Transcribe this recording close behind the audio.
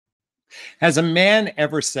Has a man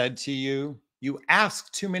ever said to you, you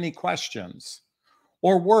ask too many questions?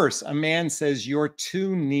 Or worse, a man says you're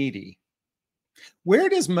too needy. Where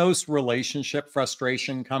does most relationship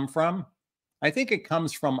frustration come from? I think it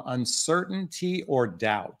comes from uncertainty or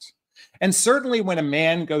doubt. And certainly when a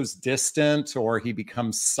man goes distant or he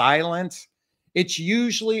becomes silent, it's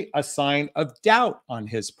usually a sign of doubt on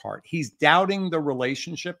his part. He's doubting the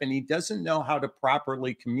relationship and he doesn't know how to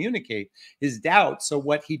properly communicate his doubt. So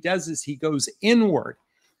what he does is he goes inward.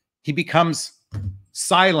 He becomes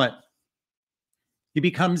silent. He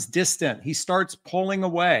becomes distant. He starts pulling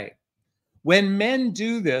away. When men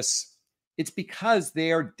do this, it's because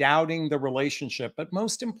they are doubting the relationship. But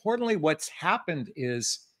most importantly, what's happened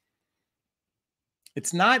is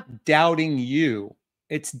it's not doubting you,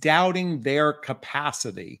 it's doubting their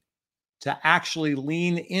capacity to actually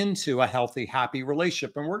lean into a healthy, happy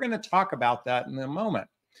relationship. And we're going to talk about that in a moment.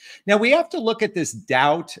 Now, we have to look at this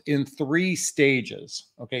doubt in three stages.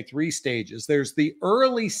 Okay, three stages. There's the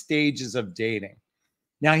early stages of dating.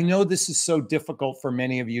 Now, I know this is so difficult for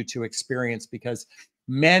many of you to experience because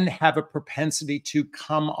men have a propensity to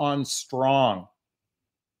come on strong.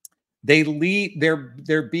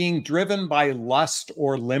 They're being driven by lust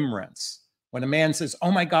or limerence. When a man says,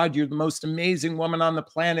 oh my God, you're the most amazing woman on the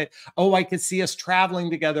planet. Oh, I could see us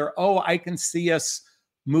traveling together. Oh, I can see us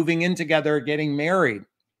moving in together, getting married.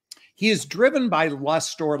 He is driven by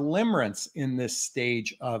lust or limerence in this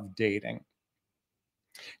stage of dating.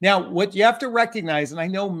 Now, what you have to recognize, and I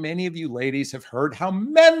know many of you ladies have heard how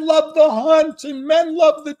men love the hunt and men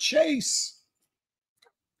love the chase.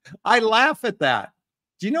 I laugh at that.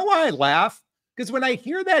 Do you know why I laugh? Because when I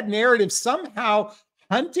hear that narrative, somehow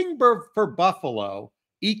hunting for buffalo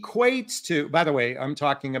equates to, by the way, I'm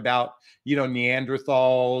talking about,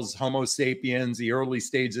 Neanderthals, Homo sapiens, the early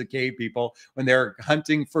stages of cave people, when they're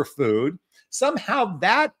hunting for food. Somehow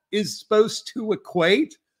that is supposed to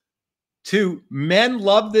equate to men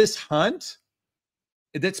love this hunt.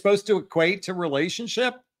 That's supposed to equate to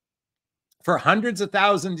relationship. For hundreds of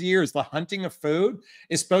thousands of years, the hunting of food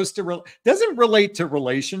is supposed to doesn't relate to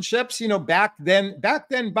relationships. Back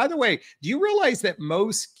then, by the way, do you realize that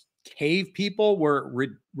most cave people were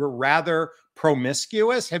rather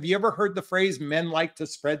promiscuous? Have you ever heard the phrase men like to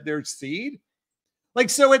spread their seed?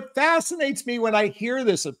 So it fascinates me when I hear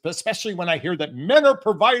this, especially when I hear that men are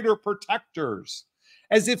provider protectors,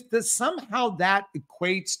 as if somehow that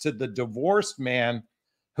equates to the divorced man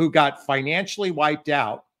who got financially wiped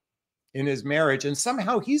out in his marriage, and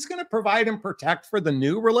somehow he's going to provide and protect for the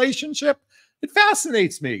new relationship. It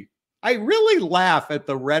fascinates me. I really laugh at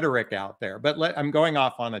the rhetoric out there, but I'm going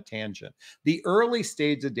off on a tangent. The early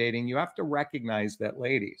stage of dating, you have to recognize that,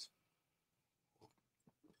 ladies,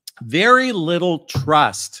 very little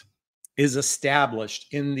trust is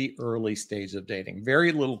established in the early stage of dating.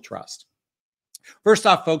 Very little trust. First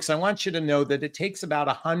off, folks, I want you to know that it takes about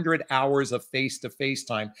 100 hours of face-to-face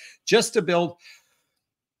time just to build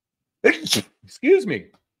excuse me,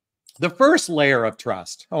 the first layer of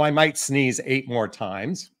trust. Oh, I might sneeze 8 more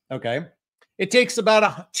times. Okay. It takes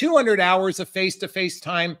about 200 hours of face-to-face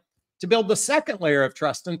time to build the second layer of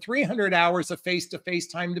trust and 300 hours of face-to-face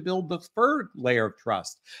time to build the third layer of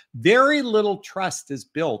trust. Very little trust is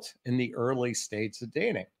built in the early stages of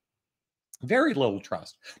dating. Very little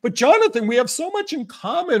trust. But Jonathan, we have so much in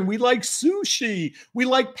common. We like sushi. We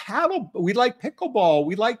like we like pickleball.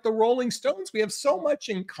 We like the Rolling Stones. We have so much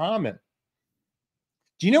in common.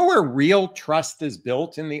 Do you know where real trust is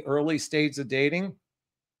built in the early stages of dating?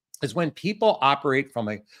 Is when people operate from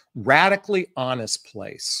a radically honest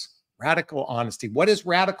place. Radical honesty. What is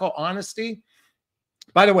radical honesty?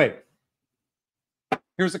 By the way,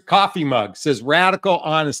 here's a coffee mug. It says radical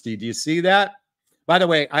honesty. Do you see that? By the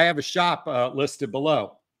way, I have a shop listed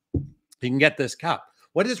below. You can get this cup.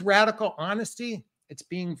 What is radical honesty? It's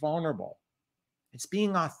being vulnerable. It's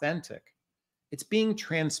being authentic. It's being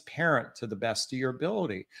transparent to the best of your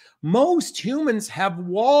ability. Most humans have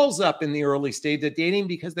walls up in the early stage of dating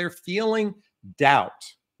because they're feeling doubt,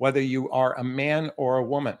 whether you are a man or a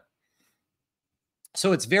woman.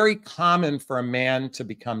 So it's very common for a man to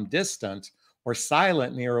become distant or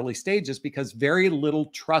silent in the early stages because very little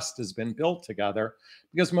trust has been built together,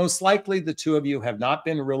 because most likely the two of you have not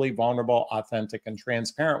been really vulnerable, authentic, and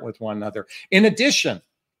transparent with one another. In addition,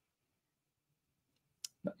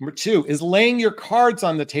 number 2 is laying your cards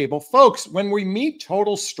on the table. Folks, when we meet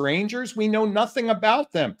total strangers, we know nothing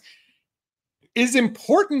about them. It is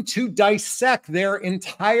important to dissect their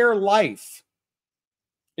entire life.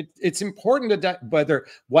 It's important to whether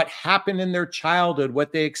what happened in their childhood,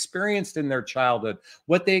 what they experienced in their childhood,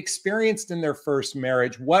 what they experienced in their first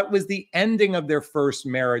marriage, what was the ending of their first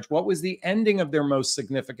marriage, what was the ending of their most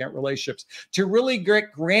significant relationships, to really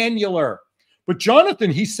get granular. But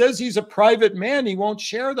Jonathon, he says he's a private man. He won't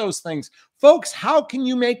share those things. Folks, how can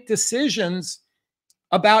you make decisions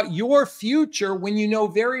about your future when you know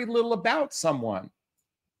very little about someone?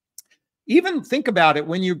 Even think about it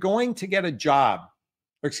when you're going to get a job.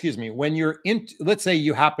 Or excuse me, when you're in, let's say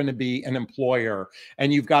you happen to be an employer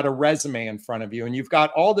and you've got a resume in front of you and you've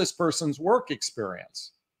got all this person's work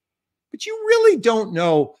experience, but you really don't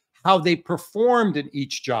know how they performed in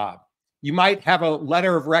each job. You might have a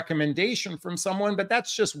letter of recommendation from someone, but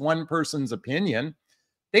that's just one person's opinion.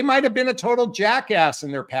 They might have been a total jackass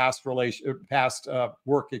in their past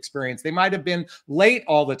work experience. They might have been late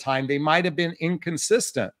all the time. They might have been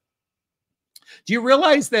inconsistent. Do you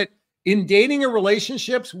realize that in dating or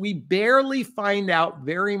relationships, we barely find out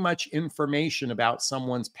very much information about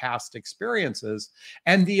someone's past experiences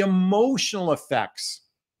and the emotional effects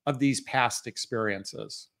of these past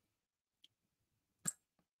experiences?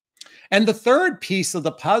 And the third piece of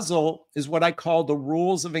the puzzle is what I call the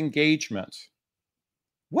rules of engagement.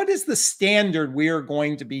 What is the standard we are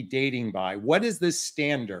going to be dating by? What is this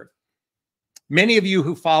standard? Many of you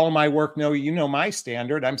who follow my work know, you know my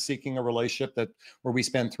standard. I'm seeking a relationship where we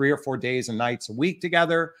spend 3 or 4 days and nights a week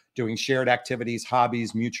together, doing shared activities,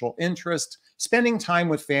 hobbies, mutual interest, spending time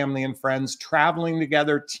with family and friends, traveling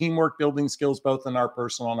together, teamwork, building skills, both in our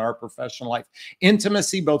personal and our professional life,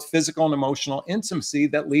 intimacy, both physical and emotional intimacy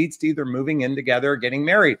that leads to either moving in together or getting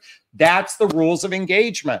married. That's the rules of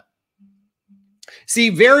engagement. See,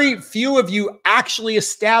 very few of you actually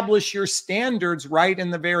establish your standards right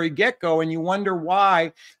in the very get-go, and you wonder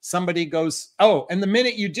why somebody goes, oh, and the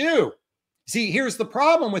minute you do, see, here's the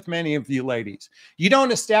problem with many of you ladies. You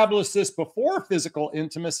don't establish this before physical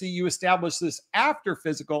intimacy. You establish this after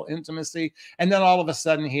physical intimacy, and then all of a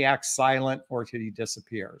sudden he acts silent or he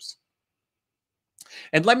disappears.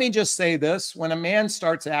 And let me just say this, when a man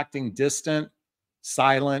starts acting distant,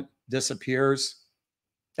 silent, disappears,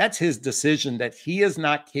 that's his decision that he is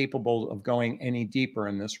not capable of going any deeper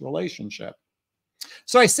in this relationship.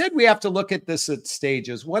 So I said we have to look at this at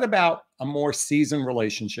stages. What about a more seasoned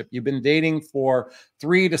relationship? You've been dating for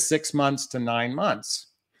 3 to 6 months to 9 months.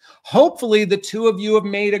 Hopefully the two of you have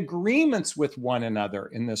made agreements with one another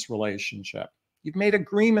in this relationship. You've made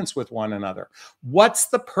agreements with one another. What's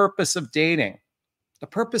the purpose of dating? The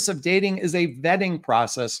purpose of dating is a vetting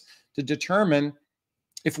process to determine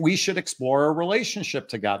if we should explore a relationship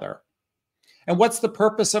together. And what's the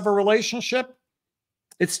purpose of a relationship?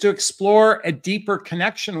 It's to explore a deeper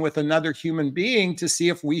connection with another human being to see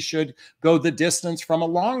if we should go the distance from a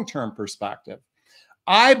long-term perspective.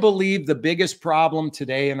 I believe the biggest problem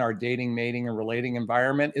today in our dating, mating, and relating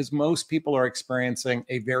environment is most people are experiencing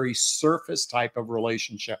a very surface type of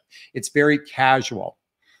relationship. It's very casual.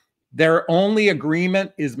 Their only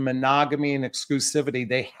agreement is monogamy and exclusivity.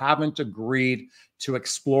 They haven't agreed to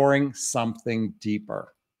exploring something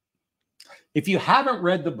deeper. If you haven't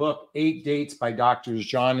read the book 8 Dates by Drs.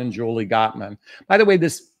 John and Julie Gottman, by the way,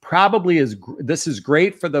 this is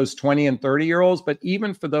great for those 20 and 30-year-olds, but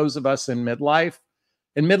even for those of us in midlife,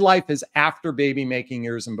 and midlife is after baby making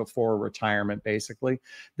years and before retirement, basically.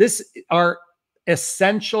 This are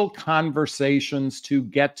essential conversations to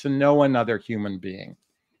get to know another human being.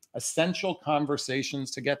 Essential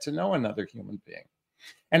conversations to get to know another human being.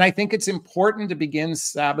 And I think it's important to begin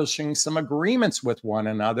establishing some agreements with one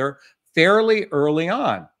another fairly early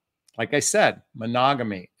on. Like I said,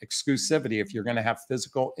 monogamy, exclusivity, if you're going to have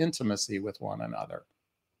physical intimacy with one another.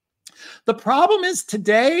 The problem is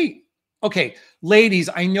today, okay, ladies,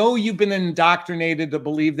 I know you've been indoctrinated to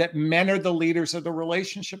believe that men are the leaders of the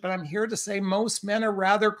relationship, but I'm here to say most men are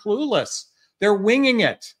rather clueless. They're winging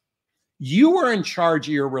it. You are in charge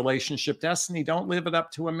of your relationship destiny. Don't live it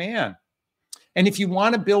up to a man. And if you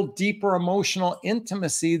want to build deeper emotional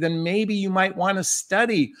intimacy, then maybe you might want to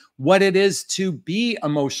study what it is to be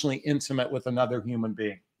emotionally intimate with another human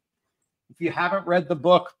being. If you haven't read the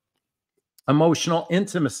book, Emotional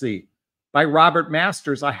Intimacy by Robert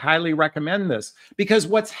Masters, I highly recommend this, because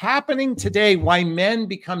what's happening today, why men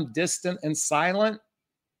become distant and silent,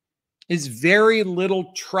 is very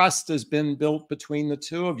little trust has been built between the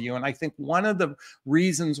two of you. And I think one of the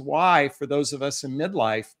reasons why, for those of us in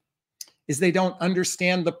midlife, is they don't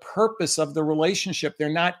understand the purpose of the relationship. They're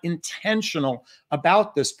not intentional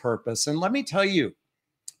about this purpose. And let me tell you,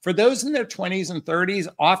 for those in their 20s and 30s,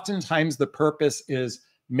 oftentimes the purpose is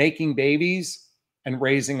making babies and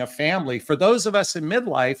raising a family. For those of us in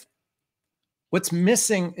midlife, What's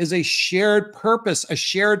missing is a shared purpose, a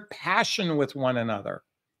shared passion with one another.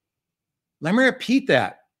 Let me repeat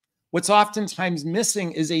that. What's oftentimes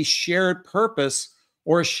missing is a shared purpose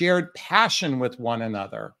or a shared passion with one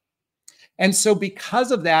another. And so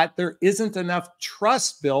because of that, there isn't enough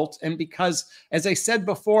trust built. And because, as I said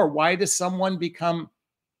before, why does someone become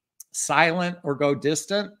silent or go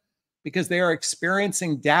distant? Because they are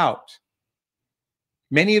experiencing doubt.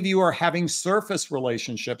 Many of you are having surface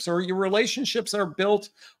relationships, or your relationships are built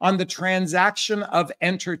on the transaction of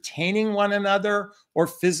entertaining one another or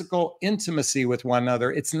physical intimacy with one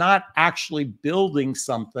another. It's not actually building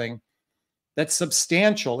something that's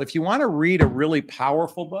substantial. If you want to read a really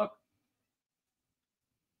powerful book,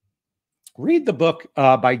 read the book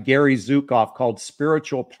by Gary Zukav called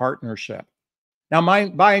Spiritual Partnership. Now,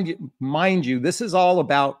 mind you, this is all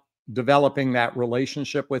about developing that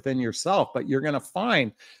relationship within yourself, but you're going to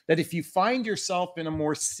find that if you find yourself in a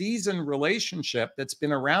more seasoned relationship that's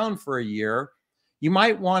been around for a year, you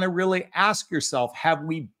might want to really ask yourself, have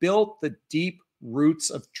we built the deep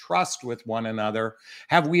roots of trust with one another?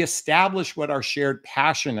 Have we established what our shared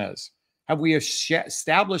passion is? Have we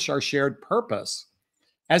established our shared purpose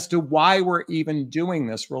as to why we're even doing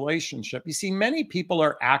this relationship? You see, many people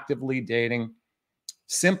are actively dating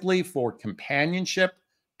simply for companionship,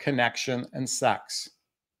 connection, and sex.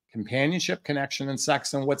 Companionship, connection, and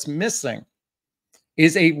sex. And what's missing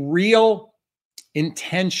is a real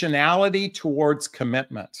intentionality towards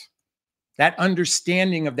commitment. That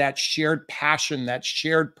understanding of that shared passion, that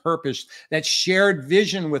shared purpose, that shared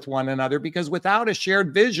vision with one another. Because without a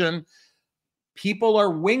shared vision, people are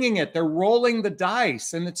winging it. They're rolling the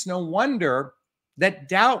dice. And it's no wonder that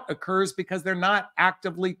doubt occurs because they're not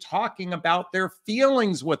actively talking about their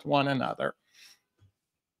feelings with one another.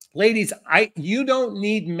 Ladies, you don't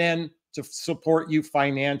need men to support you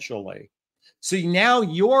financially. So now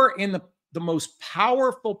you're in the most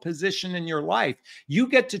powerful position in your life. You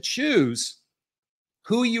get to choose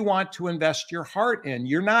who you want to invest your heart in.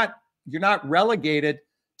 You're not relegated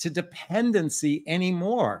to dependency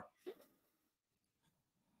anymore.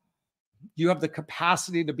 You have the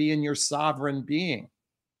capacity to be in your sovereign being.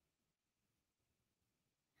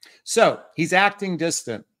 So he's acting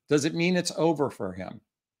distant. Does it mean it's over for him?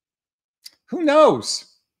 Who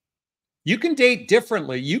knows? You can date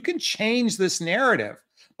differently. You can change this narrative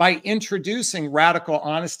by introducing radical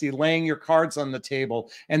honesty, laying your cards on the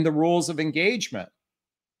table, and the rules of engagement.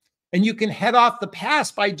 And you can head off the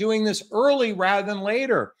past by doing this early rather than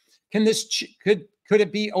later. Could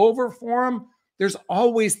it be over for him? There's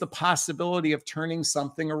always the possibility of turning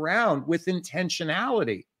something around with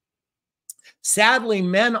intentionality. Sadly,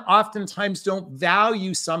 men oftentimes don't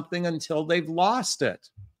value something until they've lost it.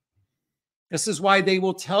 This is why they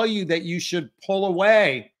will tell you that you should pull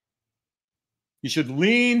away. You should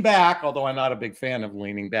lean back, although I'm not a big fan of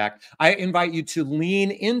leaning back. I invite you to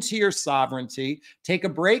lean into your sovereignty, take a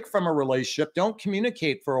break from a relationship, don't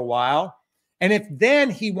communicate for a while. And if then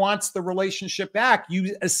he wants the relationship back,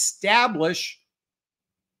 you establish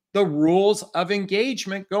the rules of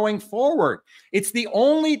engagement going forward.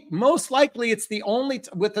 Most likely,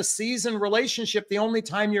 with a seasoned relationship, the only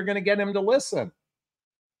time you're going to get him to listen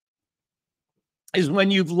is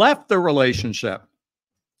when you've left the relationship.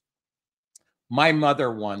 My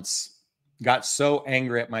mother once got so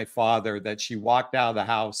angry at my father that she walked out of the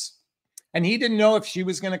house, and he didn't know if she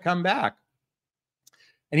was going to come back.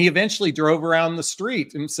 And he eventually drove around the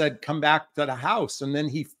street and said, come back to the house. And then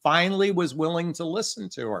he finally was willing to listen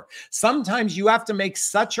to her. Sometimes you have to make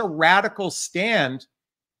such a radical stand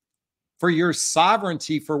for your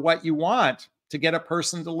sovereignty, for what you want, to get a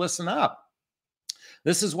person to listen up.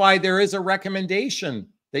 This is why there is a recommendation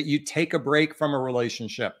that you take a break from a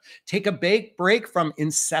relationship. Take a break from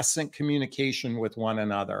incessant communication with one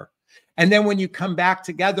another. And then when you come back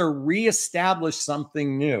together, reestablish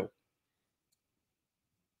something new.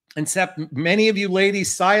 Except many of you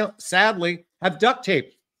ladies, sadly, have duct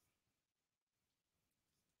tape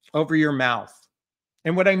over your mouth.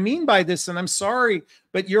 And what I mean by this, and I'm sorry,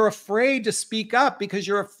 but you're afraid to speak up because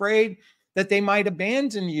you're afraid that they might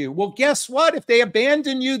abandon you. Well, guess what? If they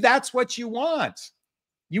abandon you, that's what you want.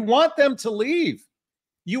 You want them to leave.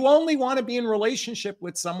 You only want to be in relationship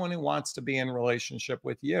with someone who wants to be in relationship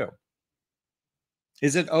with you.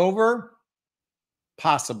 Is it over?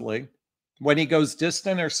 Possibly. When he goes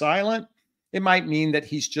distant or silent, it might mean that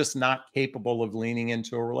he's just not capable of leaning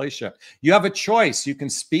into a relationship. You have a choice. You can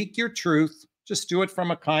speak your truth. Just do it from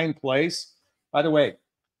a kind place. By the way,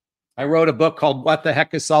 I wrote a book called What the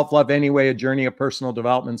Heck is Self-Love Anyway? A Journey of Personal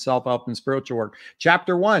Development, Self-Help, and Spiritual Work.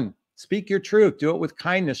 Chapter 1, Speak your truth. Do it with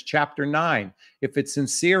kindness. Chapter 9. If it's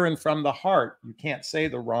sincere and from the heart, you can't say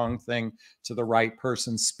the wrong thing to the right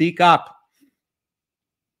person. Speak up.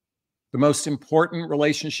 The most important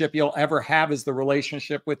relationship you'll ever have is the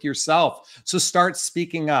relationship with yourself. So start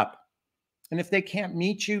speaking up. And if they can't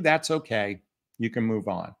meet you, that's okay. You can move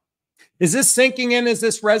on. Is this sinking in? Is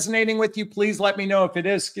this resonating with you? Please let me know if it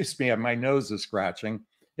is. Excuse me, my nose is scratching.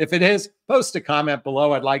 If it is, post a comment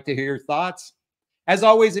below. I'd like to hear your thoughts. As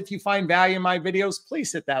always, if you find value in my videos,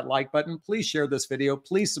 please hit that like button. Please share this video.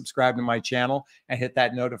 Please subscribe to my channel and hit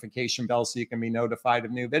that notification bell so you can be notified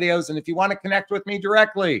of new videos. And if you want to connect with me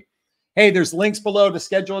directly, hey, there's links below to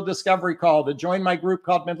schedule a discovery call, to join my group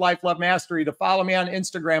called Midlife Love Mastery, to follow me on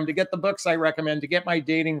Instagram, to get the books I recommend, to get my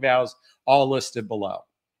dating vows, all listed below.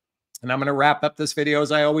 And I'm going to wrap up this video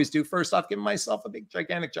as I always do. First off, giving myself a big,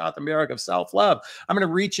 gigantic Jonathon of self-love. I'm going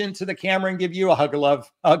to reach into the camera and give you a hug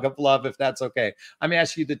of love, if that's okay. I'm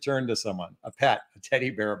asking you to turn to someone, a pet, a teddy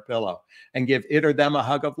bear, a pillow, and give it or them a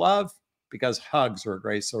hug of love, because hugs are a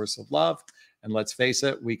great source of love. And let's face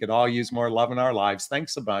it, we could all use more love in our lives.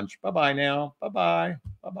 Thanks a bunch. Bye-bye now. Bye-bye.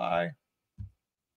 Bye-bye.